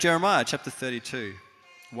Jeremiah chapter 32,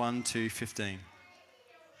 1 to 15.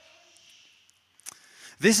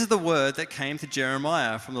 This is the word that came to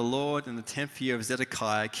Jeremiah from the Lord in the 10th year of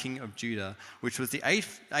Zedekiah, king of Judah, which was the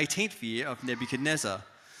 18th year of Nebuchadnezzar.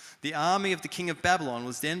 The army of the king of Babylon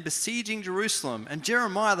was then besieging Jerusalem, and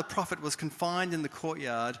Jeremiah the prophet was confined in the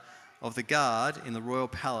courtyard of the guard in the royal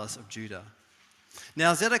palace of Judah.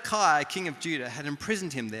 Now Zedekiah, king of Judah, had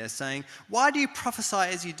imprisoned him there, saying, "Why do you prophesy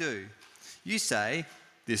as you do? You say,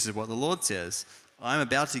 'This is what the Lord says. I am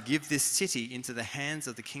about to give this city into the hands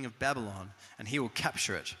of the king of Babylon, and he will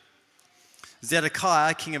capture it.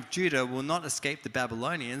 Zedekiah, king of Judah, will not escape the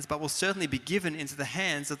Babylonians, but will certainly be given into the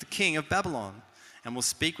hands of the king of Babylon, and will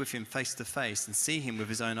speak with him face to face and see him with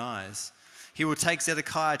his own eyes. He will take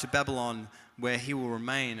Zedekiah to Babylon, where he will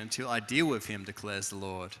remain until I deal with him, declares the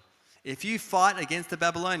Lord. If you fight against the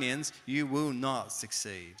Babylonians, you will not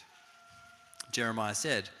succeed." Jeremiah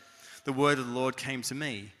said, "The word of the Lord came to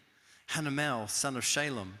me. Hanamel, son of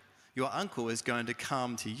Shalem, your uncle is going to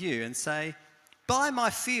come to you and say, 'Buy my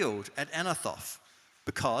field at Anathoth,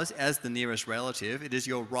 because as the nearest relative, it is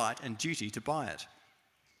your right and duty to buy it.'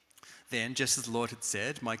 Then, just as the Lord had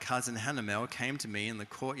said, my cousin Hanamel came to me in the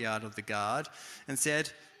courtyard of the guard and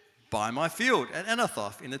said, 'Buy my field at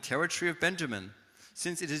Anathoth in the territory of Benjamin,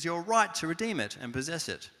 since it is your right to redeem it and possess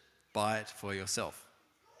it. Buy it for yourself.'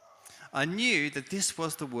 I knew that this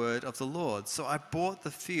was the word of the Lord, so I bought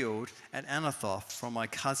the field at Anathoth from my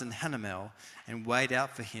cousin Hanamel and weighed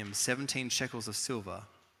out for him 17 shekels of silver.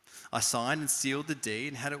 I signed and sealed the deed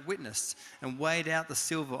and had it witnessed and weighed out the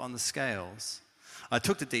silver on the scales. I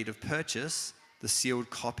took the deed of purchase, the sealed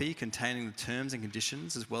copy containing the terms and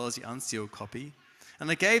conditions, as well as the unsealed copy,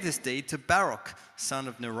 and I gave this deed to Baruch, son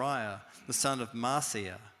of Neriah, the son of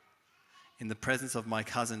Marciah, in the presence of my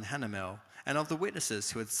cousin Hanamel, and of the witnesses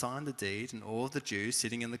who had signed the deed, and all of the Jews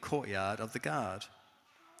sitting in the courtyard of the guard.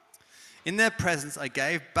 In their presence I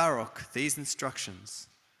gave Baruch these instructions.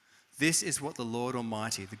 'This is what the Lord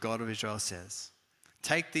Almighty, the God of Israel, says.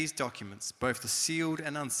 Take these documents, both the sealed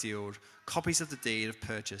and unsealed, copies of the deed of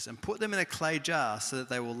purchase, and put them in a clay jar so that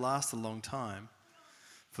they will last a long time.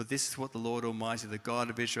 For this is what the Lord Almighty, the God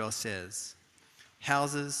of Israel, says.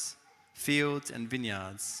 Houses, fields, and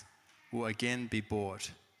vineyards will again be bought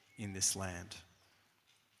in this land.'"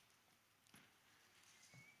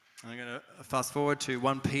 I'm going to fast forward to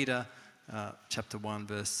 1 Peter chapter 1,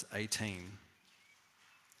 verse 18.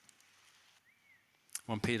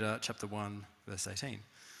 1 Peter chapter 1, verse 18.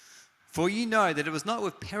 "For you know that it was not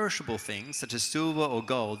with perishable things, such as silver or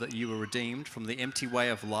gold, that you were redeemed from the empty way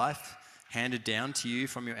of life handed down to you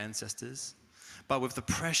from your ancestors, but with the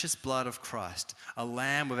precious blood of Christ, a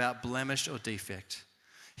lamb without blemish or defect.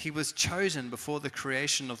 He was chosen before the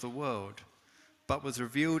creation of the world, but was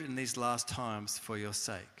revealed in these last times for your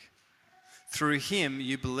sake. Through him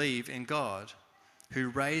you believe in God, who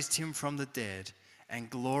raised him from the dead and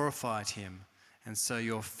glorified him, and so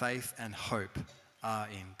your faith and hope are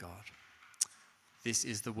in God." This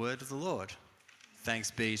is the word of the Lord. Thanks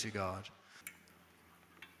be to God.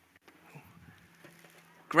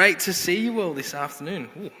 Great to see you all this afternoon.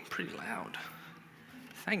 Ooh, pretty loud.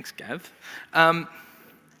 Thanks, Gav.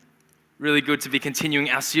 Really good to be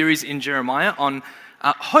continuing our series in Jeremiah on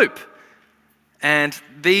hope. And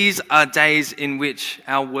these are days in which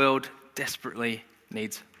our world desperately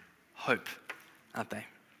needs hope, aren't they?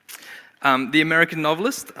 The American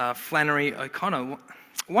novelist Flannery O'Connor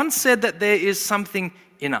once said that there is something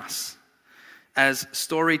in us as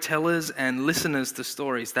storytellers and listeners to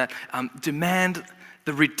stories that demand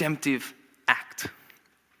the redemptive act,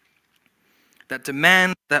 that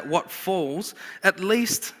demand that what falls at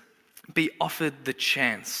least be offered the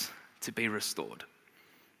chance to be restored.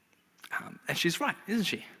 And she's right, isn't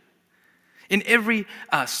she? In every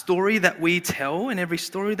story that we tell, in every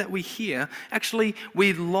story that we hear, actually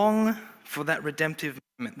we long for that redemptive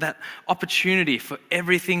moment, that opportunity for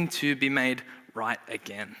everything to be made right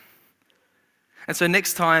again. And so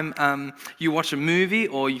next time you watch a movie,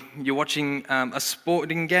 or you're watching a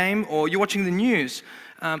sporting game, or you're watching the news,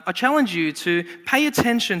 I challenge you to pay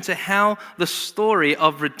attention to how the story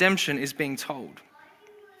of redemption is being told.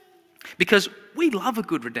 Because we love a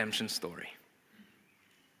good redemption story.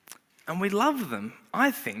 And we love them,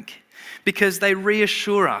 I think, because they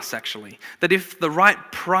reassure us, actually, that if the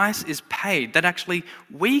right price is paid, that actually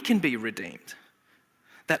we can be redeemed.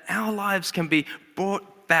 That our lives can be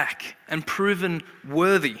brought back and proven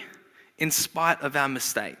worthy in spite of our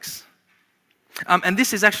mistakes. And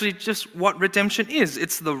this is actually just what redemption is.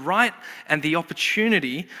 It's the right and the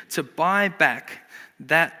opportunity to buy back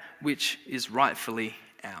that which is rightfully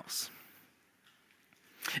ours.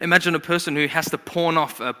 Imagine a person who has to pawn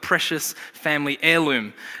off a precious family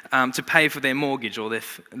heirloom to pay for their mortgage or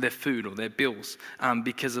their food or their bills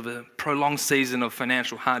because of a prolonged season of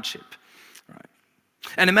financial hardship. Right?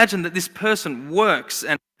 And imagine that this person works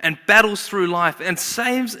and battles through life and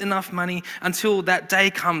saves enough money until that day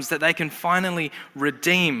comes that they can finally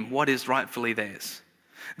redeem what is rightfully theirs.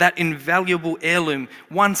 That invaluable heirloom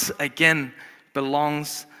once again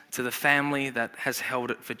belongs to the family that has held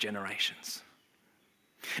it for generations.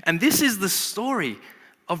 And this is the story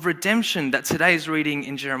of redemption that today's reading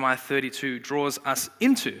in Jeremiah 32 draws us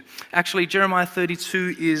into. Actually, Jeremiah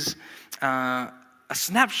 32 is a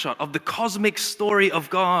snapshot of the cosmic story of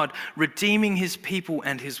God redeeming his people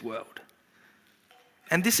and his world.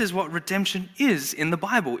 And this is what redemption is in the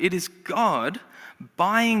Bible. It is God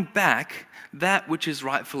buying back that which is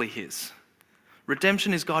rightfully his.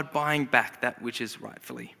 Redemption is God buying back that which is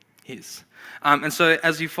rightfully his. And so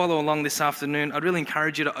as you follow along this afternoon, I'd really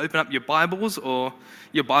encourage you to open up your Bibles or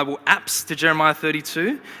your Bible apps to Jeremiah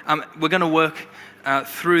 32. We're going to work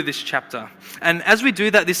through this chapter. And as we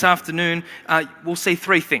do that this afternoon, we'll see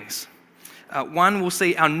three things. One, we'll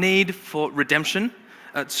see our need for redemption.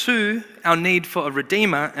 Two, our need for a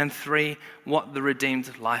redeemer. And three, what the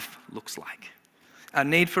redeemed life looks like. Our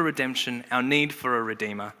need for redemption, our need for a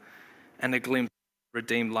redeemer, and a glimpse of what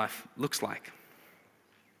redeemed life looks like.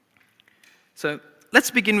 So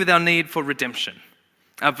let's begin with our need for redemption.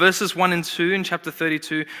 Verses 1 and 2 in chapter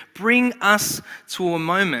 32 bring us to a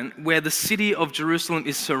moment where the city of Jerusalem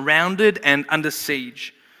is surrounded and under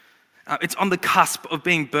siege. It's on the cusp of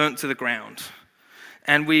being burnt to the ground.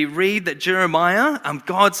 And we read that Jeremiah,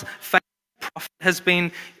 God's faithful prophet, has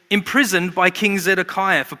been imprisoned by King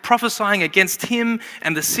Zedekiah for prophesying against him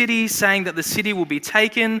and the city, saying that the city will be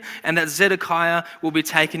taken and that Zedekiah will be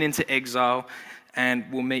taken into exile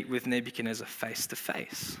and will meet with Nebuchadnezzar face to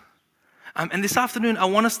face. And this afternoon, I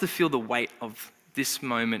want us to feel the weight of this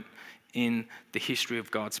moment in the history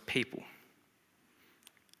of God's people.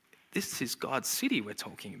 This is God's city we're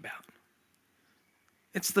talking about.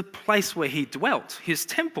 It's the place where he dwelt, his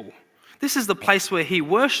temple. This is the place where he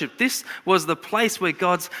worshipped. This was the place where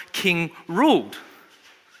God's king ruled.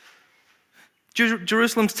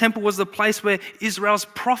 Jerusalem's temple was the place where Israel's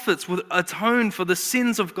prophets would atone for the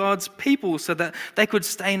sins of God's people so that they could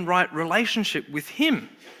stay in right relationship with him.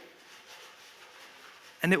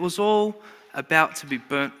 And it was all about to be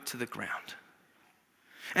burnt to the ground.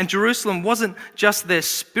 And Jerusalem wasn't just their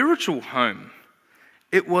spiritual home.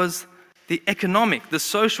 It was the economic, the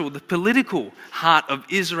social, the political heart of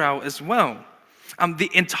Israel as well.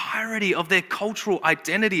 The entirety of their cultural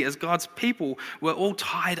identity as God's people were all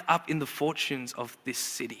tied up in the fortunes of this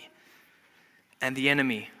city. And the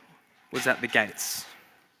enemy was at the gates.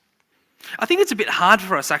 I think it's a bit hard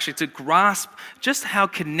for us actually to grasp just how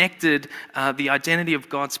connected the identity of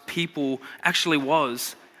God's people actually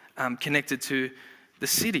was connected to the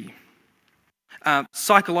city.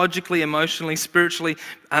 Psychologically, emotionally, spiritually,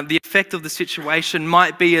 the effect of the situation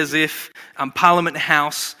might be as if Parliament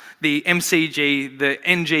House, the MCG, the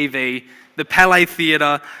NGV, the Palais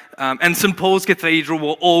Theatre, and St. Paul's Cathedral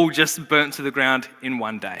were all just burnt to the ground in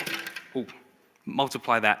one day. Ooh,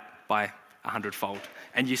 multiply that by 100-fold,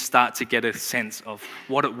 and you start to get a sense of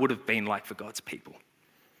what it would have been like for God's people.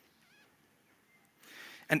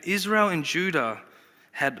 And Israel and Judah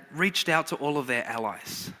had reached out to all of their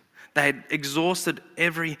allies. They had exhausted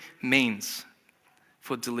every means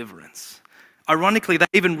for deliverance. Ironically, they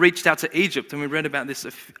even reached out to Egypt, and we read about this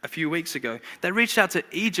a few weeks ago. They reached out to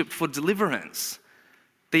Egypt for deliverance,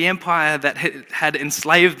 the empire that had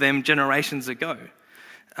enslaved them generations ago.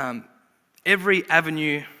 Every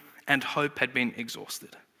avenue and hope had been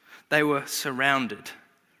exhausted. They were surrounded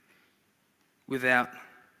without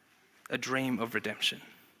a dream of redemption.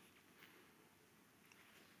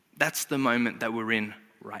 That's the moment that we're in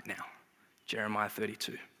right now, Jeremiah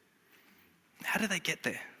 32. How did they get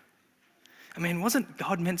there? I mean, wasn't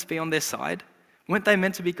God meant to be on their side? Weren't they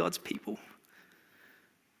meant to be God's people?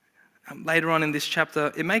 Later on in this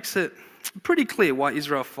chapter, it makes it pretty clear why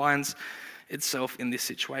Israel finds itself in this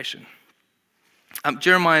situation.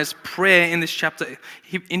 Jeremiah's prayer in this chapter,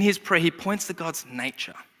 in his prayer, he points to God's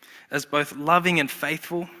nature as both loving and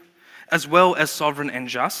faithful, as well as sovereign and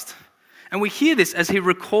just. And we hear this as he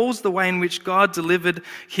recalls the way in which God delivered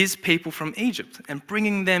his people from Egypt and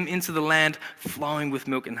bringing them into the land flowing with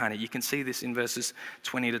milk and honey. You can see this in verses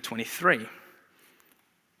 20 to 23.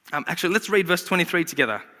 Actually, let's read verse 23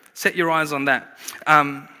 together. Set your eyes on that.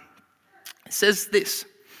 It says this,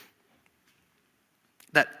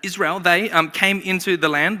 that Israel, they came into the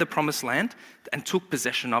land, the promised land, and took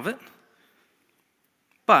possession of it.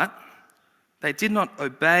 But they did not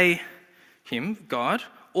obey him, God,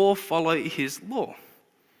 or follow his law.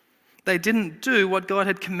 They didn't do what God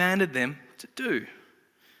had commanded them to do.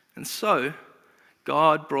 And so,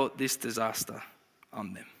 God brought this disaster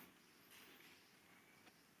on them.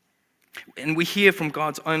 And we hear from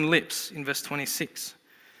God's own lips in verse 26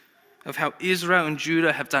 of how Israel and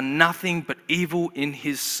Judah have done nothing but evil in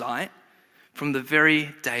his sight from the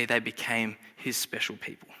very day they became his special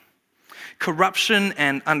people. Corruption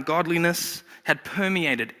and ungodliness had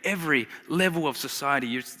permeated every level of society.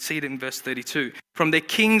 You see it in verse 32. From their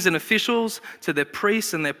kings and officials to their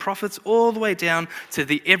priests and their prophets, all the way down to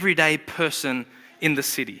the everyday person in the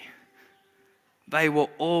city. They were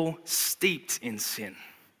all steeped in sin,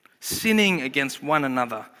 sinning against one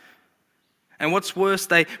another. And what's worse,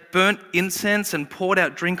 they burnt incense and poured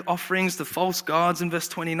out drink offerings to false gods in verse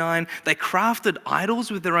 29. They crafted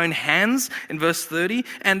idols with their own hands in verse 30.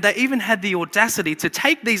 And they even had the audacity to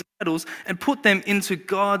take these idols and put them into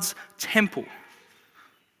God's temple.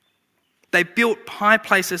 They built high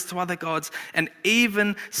places to other gods and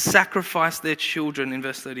even sacrificed their children in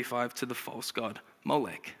verse 35 to the false god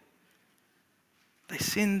Molech. They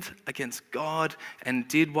sinned against God and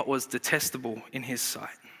did what was detestable in his sight.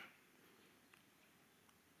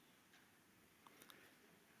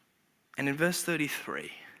 And in verse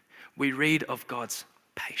 33, we read of God's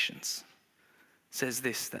patience. It says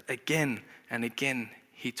this, that again and again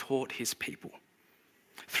he taught his people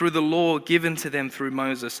through the law given to them through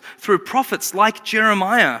Moses, through prophets like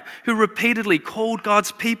Jeremiah, who repeatedly called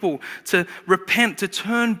God's people to repent, to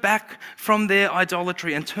turn back from their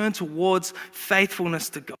idolatry and turn towards faithfulness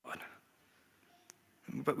to God.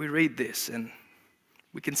 But we read this and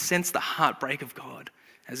we can sense the heartbreak of God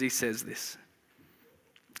as he says this.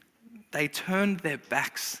 They turned their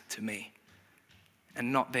backs to me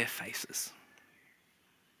and not their faces.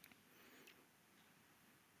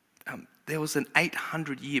 There was an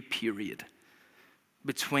 800-year period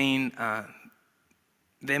between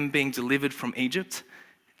them being delivered from Egypt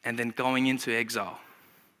and then going into exile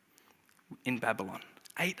in Babylon.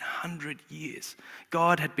 800 years.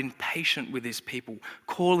 God had been patient with his people,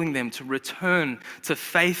 calling them to return to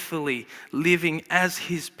faithfully living as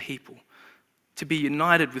his people, to be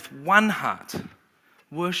united with one heart,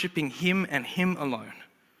 worshipping him and him alone.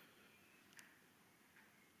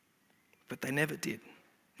 But they never did.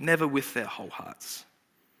 Never with their whole hearts.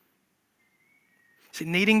 See,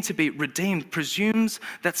 needing to be redeemed presumes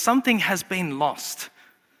that something has been lost.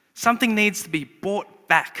 Something needs to be bought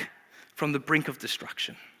back from the brink of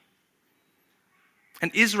destruction. And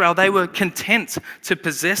Israel, they were content to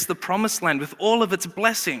possess the promised land with all of its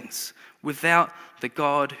blessings without the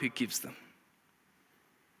God who gives them.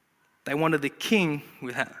 They wanted the kingdom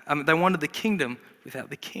without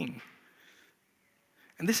the king.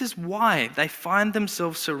 And this is why they find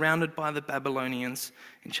themselves surrounded by the Babylonians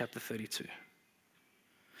in chapter 32.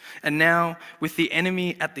 And now, with the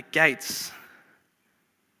enemy at the gates,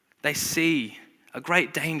 they see a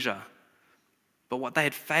great danger. But what they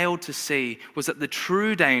had failed to see was that the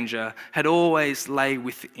true danger had always lay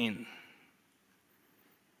within.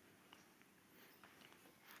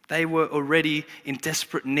 They were already in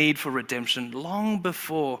desperate need for redemption long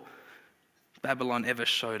before Babylon ever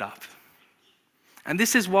showed up. And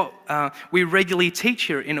this is what we regularly teach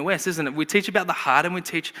here in OS, isn't it? We teach about the heart and we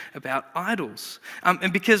teach about idols.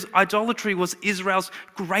 And because idolatry was Israel's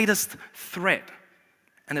greatest threat,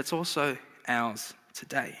 and it's also ours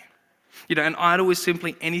today. You know, an idol is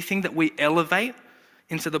simply anything that we elevate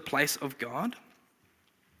into the place of God.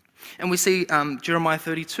 And we see Jeremiah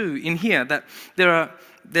 32 in here, that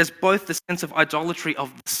there's both the sense of idolatry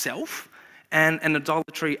of the self and an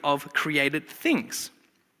idolatry of created things.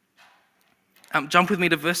 Jump with me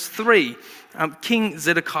to verse 3. King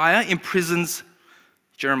Zedekiah imprisons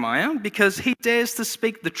Jeremiah because he dares to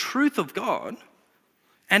speak the truth of God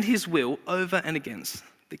and his will over and against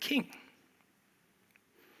the king.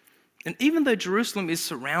 And even though Jerusalem is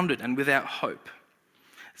surrounded and without hope,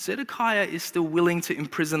 Zedekiah is still willing to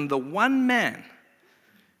imprison the one man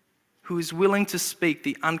who is willing to speak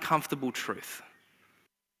the uncomfortable truth.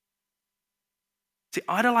 See,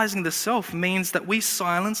 idolizing the self means that we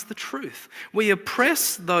silence the truth. We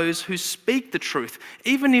oppress those who speak the truth,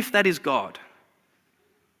 even if that is God,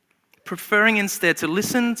 preferring instead to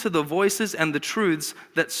listen to the voices and the truths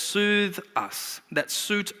that soothe us, that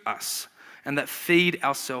suit us, and that feed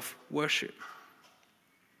our self-worship.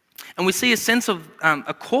 And we see a sense of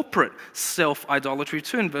a corporate self-idolatry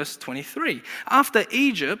too in verse 23. After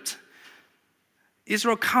Egypt,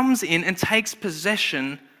 Israel comes in and takes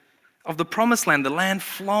possession of the promised land, the land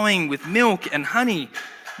flowing with milk and honey.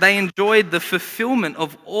 They enjoyed the fulfillment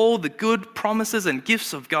of all the good promises and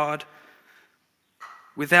gifts of God.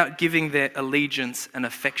 without giving their allegiance and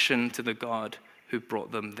affection to the God who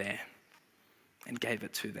brought them there and gave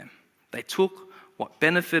it to them. They took what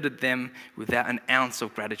benefited them without an ounce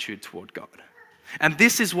of gratitude toward God. And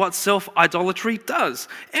this is what self-idolatry does.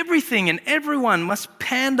 Everything and everyone must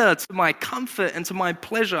pander to my comfort and to my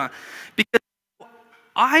pleasure because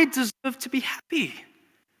I deserve to be happy.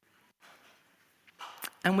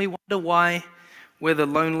 And we wonder why we're the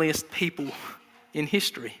loneliest people in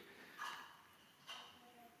history.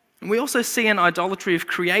 And we also see an idolatry of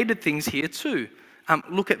created things here too.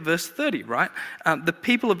 Look at verse 30, right? The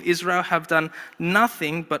people of Israel have done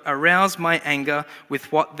nothing but arouse my anger with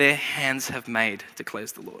what their hands have made,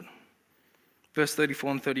 declares the Lord. Verse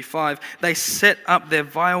 34 and 35, they set up their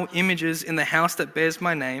vile images in the house that bears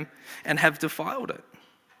my name and have defiled it.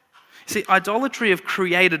 See, idolatry of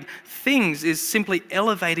created things is simply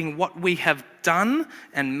elevating what we have done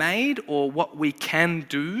and made or what we can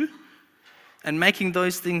do and making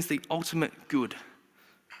those things the ultimate good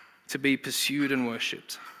to be pursued and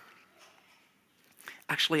worshipped.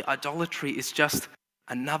 Actually, idolatry is just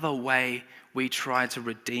another way we try to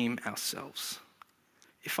redeem ourselves.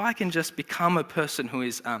 If I can just become a person who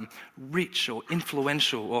is rich or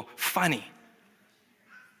influential or funny,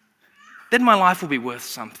 then my life will be worth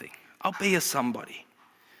something. I'll be a somebody.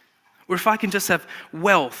 Or if I can just have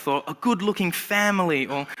wealth or a good-looking family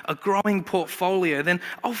or a growing portfolio, then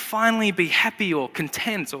I'll finally be happy or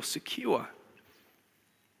content or secure.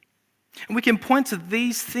 And we can point to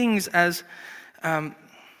these things as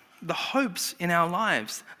the hopes in our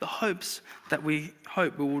lives, the hopes that we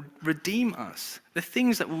hope will redeem us, the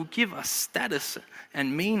things that will give us status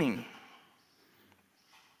and meaning.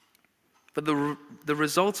 But the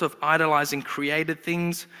results of idolizing created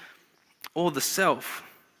things or the self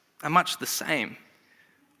are much the same.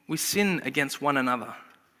 We sin against one another.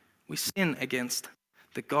 We sin against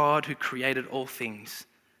the God who created all things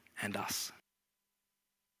and us.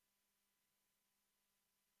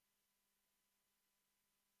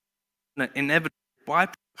 An inevitable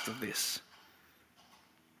byproduct of this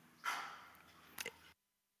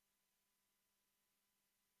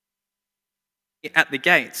at the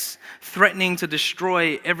gates, threatening to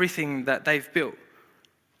destroy everything that they've built.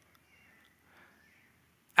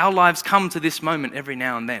 Our lives come to this moment every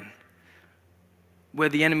now and then, where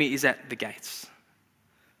the enemy is at the gates.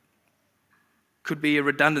 Could be a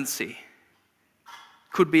redundancy,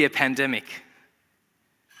 could be a pandemic,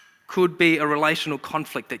 could be a relational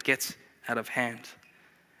conflict that gets out of hand.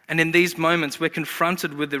 And in these moments, we're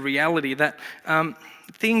confronted with the reality that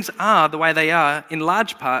things are the way they are in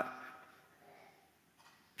large part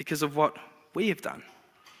because of what we have done,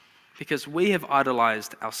 because we have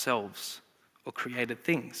idolized ourselves or created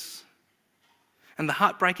things. And the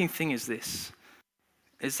heartbreaking thing is this,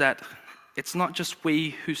 is that it's not just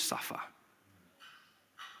we who suffer,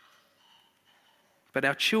 but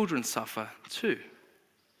our children suffer too.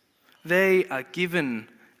 They are given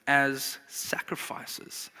as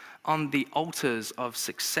sacrifices on the altars of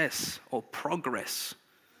success or progress,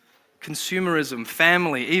 consumerism,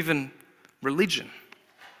 family, even religion.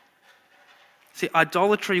 See,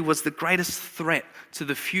 idolatry was the greatest threat to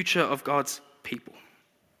the future of God's people.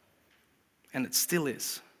 And it still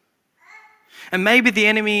is. And maybe the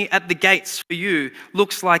enemy at the gates for you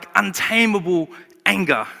looks like untamable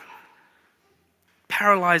anger,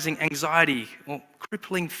 paralyzing anxiety, or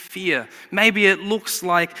crippling fear. Maybe it looks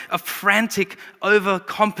like a frantic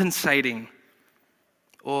overcompensating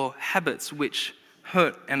or habits which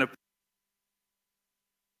hurt and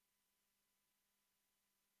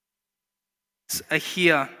are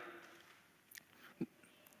here.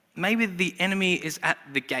 Maybe the enemy is at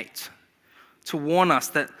the gate to warn us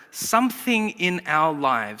that something in our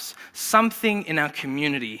lives, something in our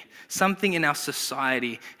community, something in our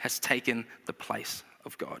society has taken the place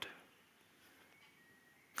of God.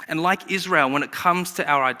 And like Israel, when it comes to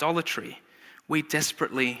our idolatry, we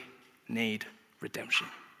desperately need redemption.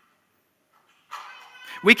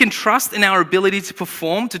 We can trust in our ability to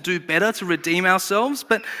perform, to do better, to redeem ourselves,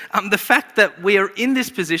 but the fact that we are in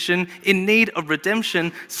this position in need of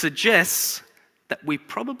redemption suggests that we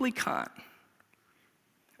probably can't.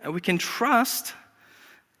 And we can trust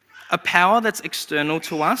a power that's external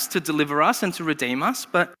to us to deliver us and to redeem us,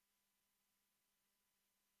 but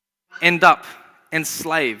end up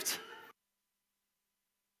enslaved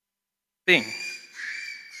thing.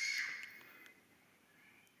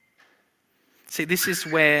 See, this is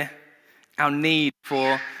where our need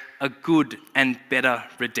for a good and better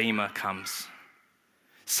Redeemer comes.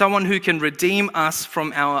 Someone who can redeem us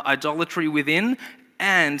from our idolatry within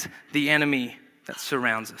and the enemy that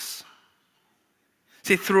surrounds us.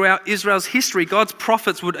 See, throughout Israel's history, God's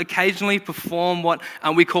prophets would occasionally perform what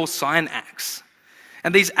we call sign acts.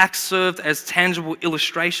 And these acts served as tangible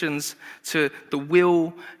illustrations to the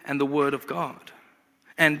will and the word of God.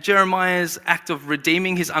 And Jeremiah's act of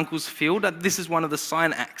redeeming his uncle's field, this is one of the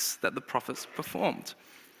sign acts that the prophets performed.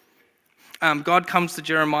 God comes to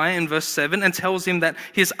Jeremiah in verse 7 and tells him that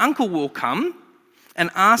his uncle will come and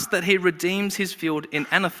ask that he redeems his field in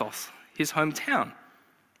Anathoth, his hometown.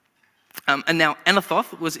 And now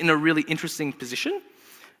Anathoth was in a really interesting position.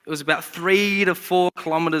 It was about 3 to 4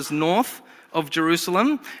 kilometers north of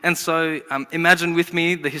Jerusalem. And so imagine with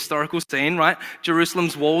me the historical scene, right?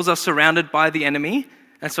 Jerusalem's walls are surrounded by the enemy.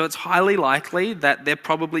 And so it's highly likely that they're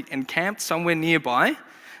probably encamped somewhere nearby.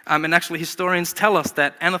 And actually historians tell us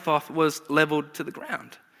that Anathoth was leveled to the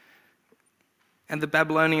ground. And the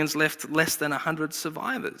Babylonians left less than 100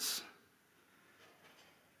 survivors.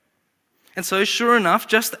 And so, sure enough,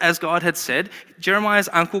 just as God had said, Jeremiah's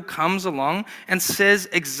uncle comes along and says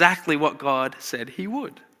exactly what God said he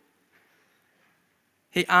would.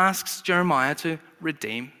 He asks Jeremiah to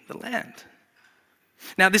redeem the land.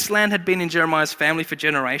 Now, this land had been in Jeremiah's family for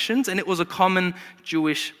generations, and it was a common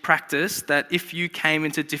Jewish practice that if you came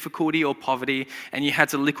into difficulty or poverty and you had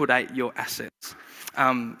to liquidate your assets,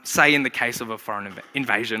 say in the case of a foreign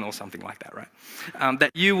invasion or something like that, right?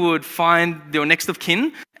 That you would find your next of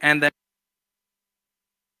kin and that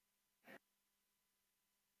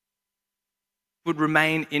would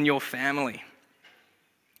remain in your family.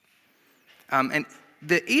 And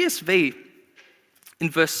the ESV in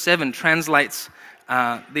verse 7 translates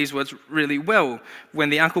these words really well when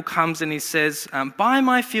the uncle comes and he says, "Buy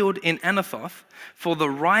my field in Anathoth, for the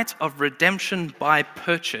right of redemption by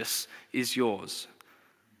purchase is yours."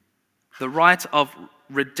 The right of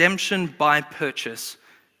redemption by purchase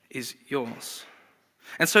is yours.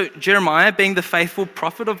 And so Jeremiah, being the faithful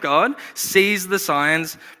prophet of God, sees the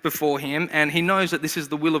signs before him and he knows that this is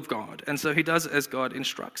the will of God. And so he does as God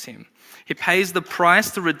instructs him. He pays the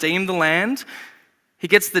price to redeem the land. He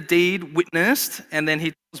gets the deed witnessed and then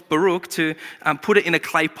he tells Baruch to put it in a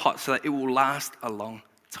clay pot so that it will last a long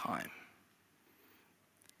time.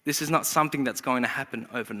 This is not something that's going to happen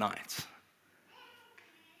overnight.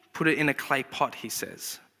 Put it in a clay pot, he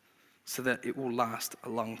says, so that it will last a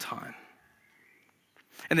long time.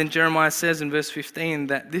 And then Jeremiah says in verse 15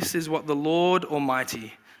 that this is what the Lord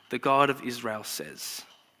Almighty, the God of Israel, says.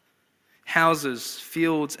 Houses,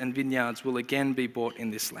 fields, and vineyards will again be bought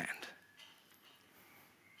in this land.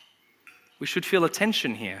 We should feel a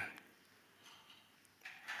tension here.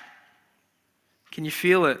 Can you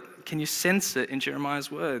feel it? Can you sense it in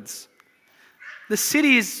Jeremiah's words? The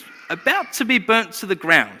city is about to be burnt to the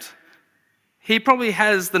ground. He probably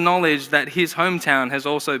has the knowledge that his hometown has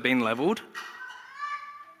also been leveled.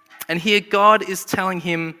 And here God is telling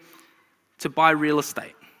him to buy real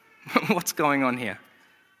estate. What's going on here?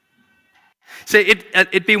 So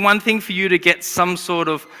it'd be one thing for you to get some sort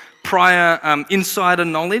of prior insider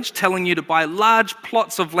knowledge telling you to buy large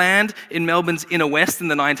plots of land in Melbourne's inner west in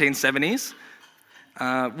the 1970s.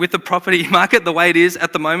 With the property market the way it is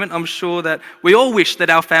at the moment, I'm sure that we all wish that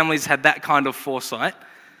our families had that kind of foresight.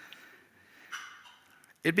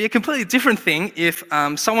 It'd be a completely different thing if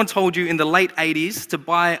someone told you in the late 80s to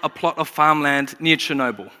buy a plot of farmland near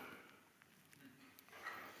Chernobyl,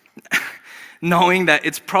 knowing that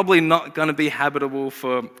it's probably not going to be habitable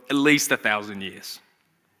for at least 1,000 years.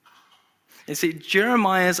 You see,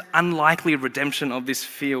 Jeremiah's unlikely redemption of this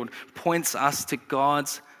field points us to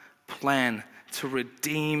God's plan to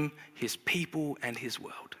redeem his people and his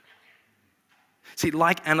world. See,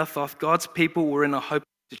 like Anathoth, God's people were in a hopeless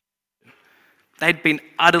situation. They'd been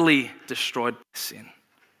utterly destroyed by sin.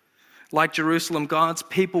 Like Jerusalem, God's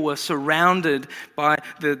people were surrounded by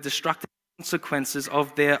the destructive consequences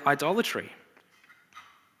of their idolatry.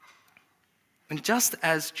 And just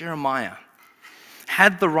as Jeremiah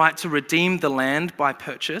had the right to redeem the land by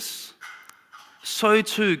purchase, so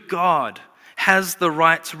too God has the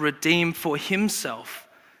right to redeem for himself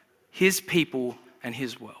his people and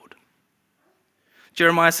his world.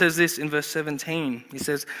 Jeremiah says this in verse 17. He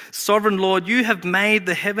says, "Sovereign Lord, you have made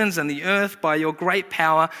the heavens and the earth by your great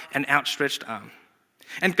power and outstretched arm."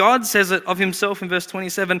 And God says it of himself in verse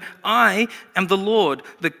 27, "I am the Lord,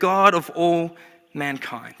 the God of all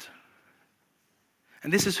mankind."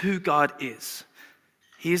 And this is who God is.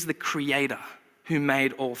 He is the creator who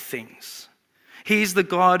made all things. He is the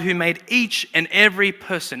God who made each and every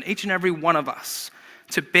person, each and every one of us,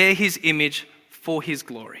 to bear his image for his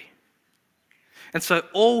glory. And so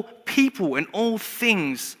all people and all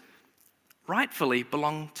things rightfully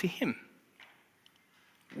belong to him.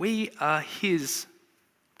 We are his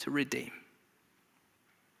to redeem.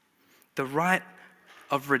 The right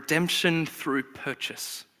of redemption through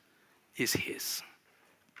purchase is his.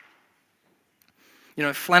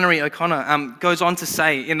 Flannery O'Connor goes on to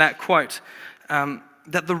say in that quote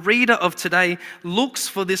that the reader of today looks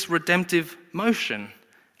for this redemptive motion,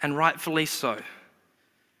 and rightfully so.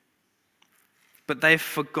 But they've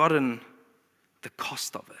forgotten the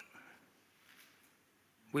cost of it.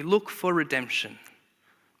 We look for redemption,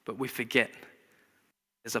 but we forget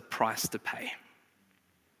there's a price to pay.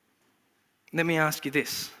 Let me ask you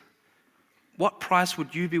this. What price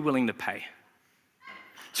would you be willing to pay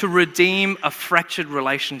to redeem a fractured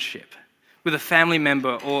relationship with a family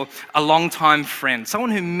member or a longtime friend, someone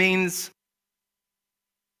who means,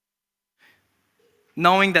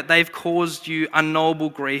 knowing that they've caused you unknowable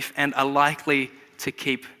grief and are likely to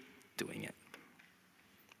keep doing it?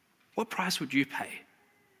 What price would you pay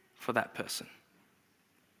for that person?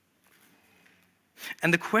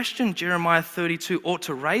 And the question Jeremiah 32 ought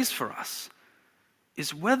to raise for us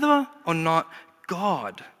is whether or not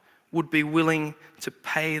God would be willing to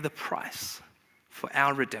pay the price for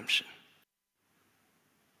our redemption.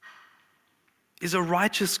 Is a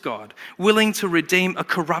righteous God willing to redeem a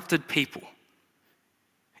corrupted people?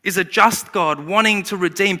 Is a just God wanting to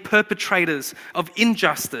redeem perpetrators of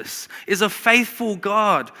injustice? Is a faithful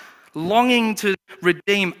God longing to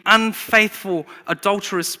redeem unfaithful,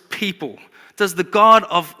 adulterous people? Does the God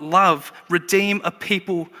of love redeem a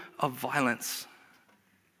people of violence?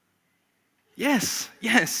 Yes.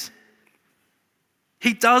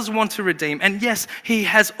 He does want to redeem, and yes, he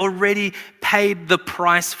has already paid the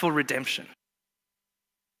price for redemption.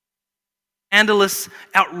 Scandalous,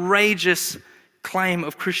 outrageous claim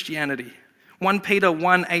of Christianity. 1 Peter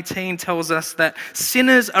 1:18 tells us that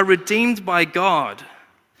sinners are redeemed by God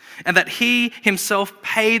and that he himself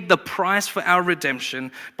paid the price for our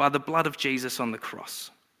redemption by the blood of Jesus on the cross.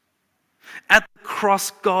 At the cross,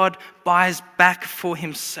 God buys back for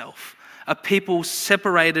himself a people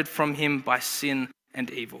separated from him by sin and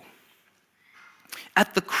evil.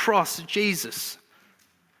 At the cross, Jesus,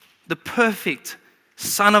 the perfect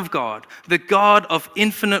Son of God, the God of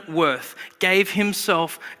infinite worth, gave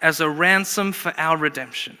himself as a ransom for our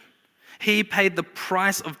redemption. He paid the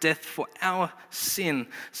price of death for our sin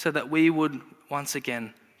so that we would once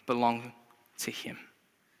again belong to him.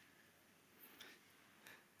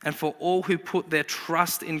 And for all who put their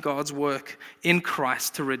trust in God's work in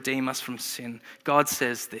Christ to redeem us from sin, God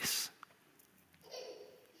says this: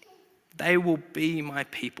 they will be my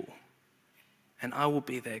people, and I will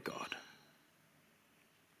be their God.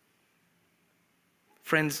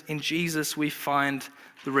 Friends, in Jesus we find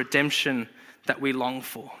the redemption that we long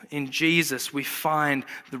for. In Jesus we find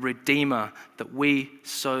the Redeemer that we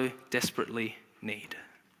so desperately need.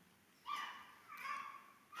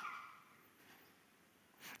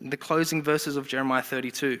 The closing verses of Jeremiah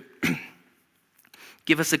 32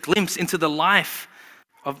 give us a glimpse into the life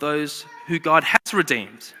of those who God has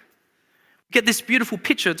redeemed. We get this beautiful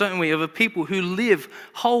picture, don't we, of a people who live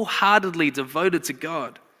wholeheartedly devoted to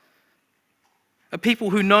God. A people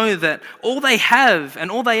who know that all they have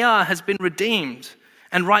and all they are has been redeemed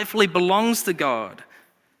and rightfully belongs to God.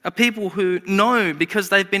 A people who know, because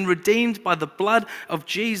they've been redeemed by the blood of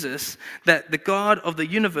Jesus, that the God of the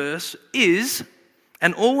universe is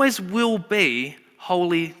and always will be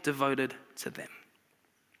wholly devoted to them.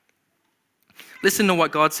 Listen to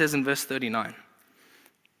what God says in verse 39.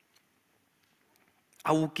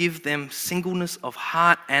 I will give them singleness of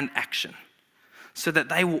heart and action, so that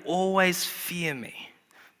they will always fear me,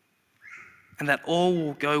 and that all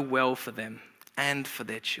will go well for them and for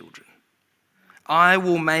their children. I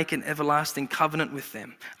will make an everlasting covenant with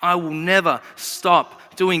them. I will never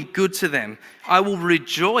stop doing good to them. I will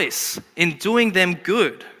rejoice in doing them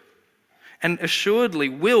good, and assuredly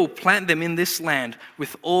will plant them in this land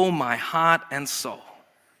with all my heart and soul.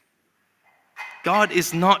 God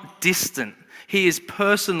is not distant. He is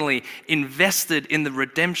personally invested in the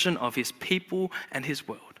redemption of his people and his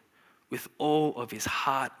world with all of his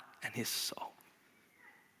heart and his soul.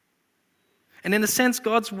 And in a sense,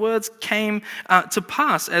 God's words came to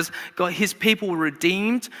pass as his people were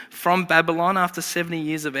redeemed from Babylon after 70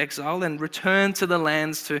 years of exile and returned to the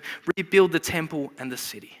lands to rebuild the temple and the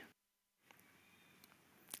city.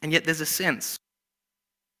 And yet there's a sense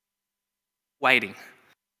waiting.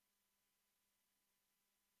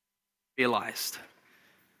 Realized.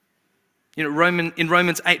 In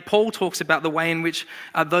Romans 8, Paul talks about the way in which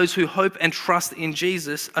those who hope and trust in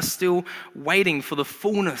Jesus are still waiting for the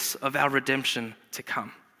fullness of our redemption to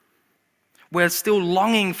come. We're still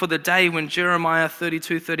longing for the day when Jeremiah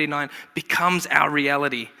 32:39 becomes our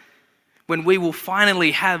reality, when we will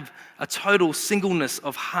finally have a total singleness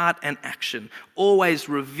of heart and action, always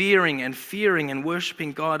revering and fearing and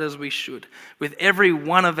worshiping God as we should, with every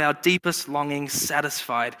one of our deepest longings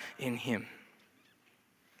satisfied in Him.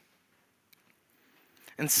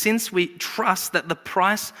 And since we trust that the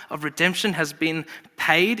price of redemption has been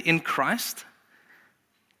paid in Christ,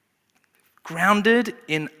 grounded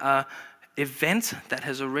in an event that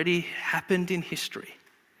has already happened in history,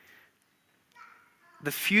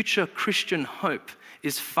 the future Christian hope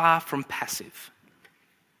is far from passive.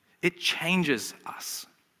 It changes us.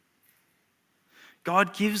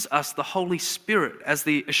 God gives us the Holy Spirit as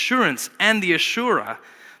the assurance and the assurer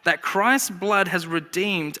that Christ's blood has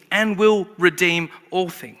redeemed and will redeem all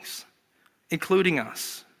things, including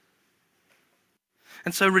us.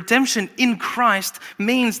 And so redemption in Christ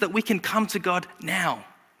means that we can come to God now,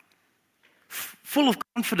 full of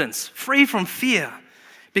confidence, free from fear,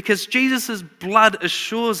 because Jesus' blood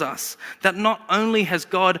assures us that not only has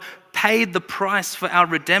God paid the price for our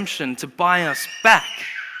redemption to buy us back,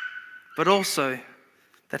 but also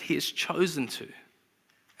that He has chosen to,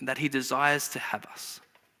 and that He desires to have us.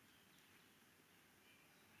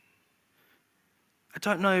 I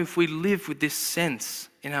don't know if we live with this sense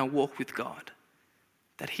in our walk with God,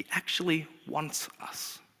 that He actually wants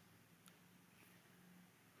us.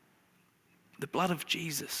 The blood of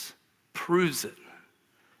Jesus proves it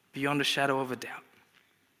beyond a shadow of a doubt.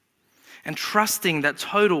 And trusting that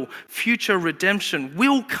total future redemption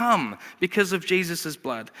will come because of Jesus'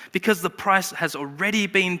 blood, because the price has already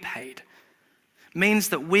been paid, means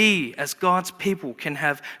that we as God's people can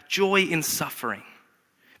have joy in suffering,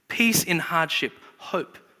 peace in hardship,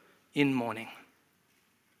 hope in mourning.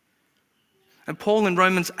 And Paul in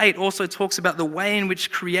Romans 8 also talks about the way in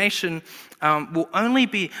which creation will only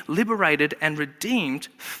be liberated and redeemed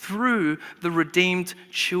through the redeemed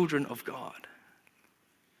children of God.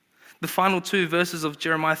 The final two verses of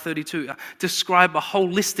Jeremiah 32 describe a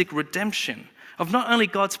holistic redemption of not only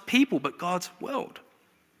God's people, but God's world.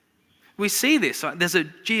 We see this. There's a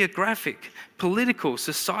geographic, political,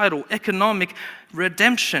 societal, economic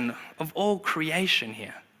redemption of all creation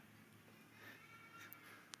here.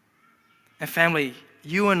 And family,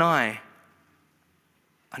 you and I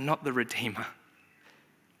are not the Redeemer.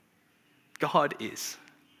 God is.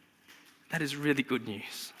 That is really good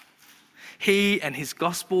news. He and His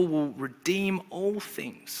gospel will redeem all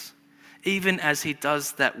things, even as He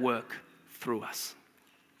does that work through us.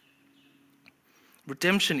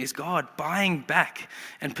 Redemption is God buying back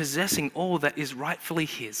and possessing all that is rightfully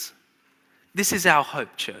His. This is our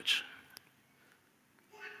hope, church.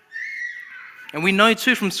 And we know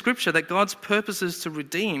too from Scripture that God's purposes to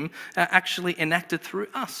redeem are actually enacted through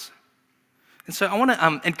us. And so I want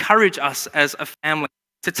to encourage us as a family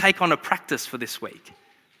to take on a practice for this week.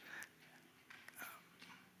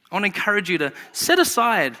 I want to encourage you to set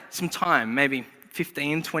aside some time, maybe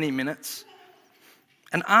 15, 20 minutes,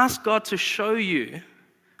 and ask God to show you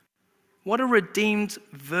what a redeemed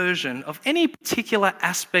version of any particular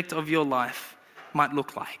aspect of your life might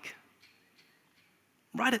look like.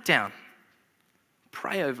 Write it down.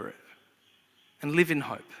 Pray over it and live in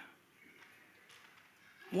hope.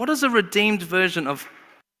 What is a redeemed version of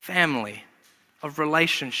family, of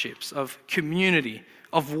relationships, of community,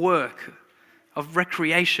 of work, of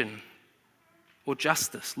recreation or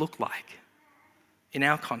justice look like in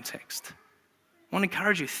our context? I want to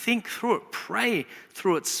encourage you, think through it, pray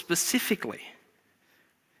through it specifically.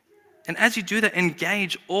 And as you do that,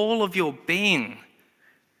 engage all of your being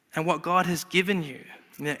and what God has given you.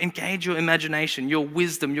 Engage your imagination, your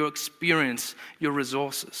wisdom, your experience, your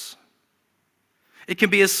resources. It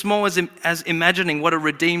can be as small as imagining what a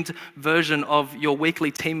redeemed version of your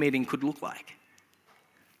weekly team meeting could look like.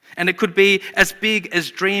 And it could be as big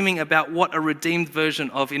as dreaming about what a redeemed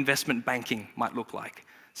version of investment banking might look like,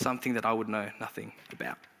 something that I would know nothing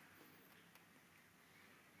about.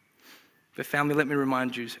 But family, let me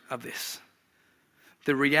remind you of this.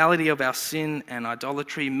 The reality of our sin and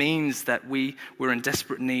idolatry means that we were in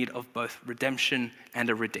desperate need of both redemption and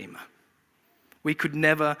a redeemer. We could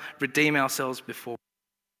never redeem ourselves before.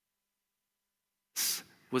 This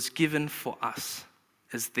was given for us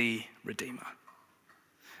as the redeemer.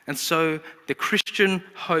 And so the Christian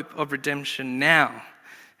hope of redemption now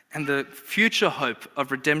and the future hope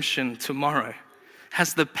of redemption tomorrow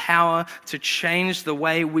has the power to change the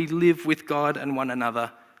way we live with God and one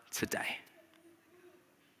another today.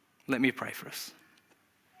 Let me pray for us.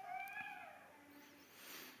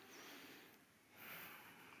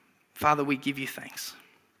 Father, we give you thanks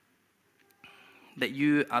that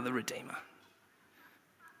you are the Redeemer.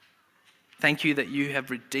 Thank you that you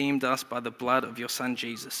have redeemed us by the blood of your Son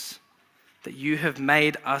Jesus, that you have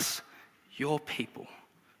made us your people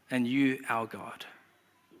and you, our God.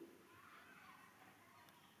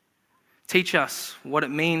 Teach us what it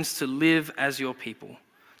means to live as your people,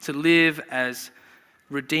 to live as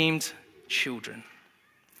redeemed children.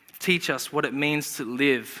 Teach us what it means to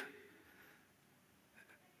live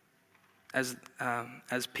as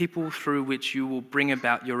people through which you will bring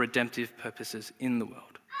about your redemptive purposes in the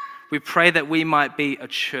world. We pray that we might be a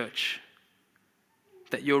church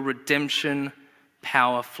that your redemption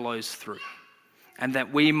power flows through, and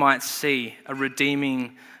that we might see a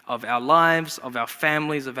redeeming of our lives, of our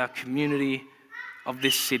families, of our community, of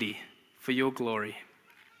this city for your glory.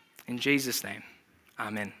 In Jesus' name,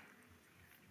 amen.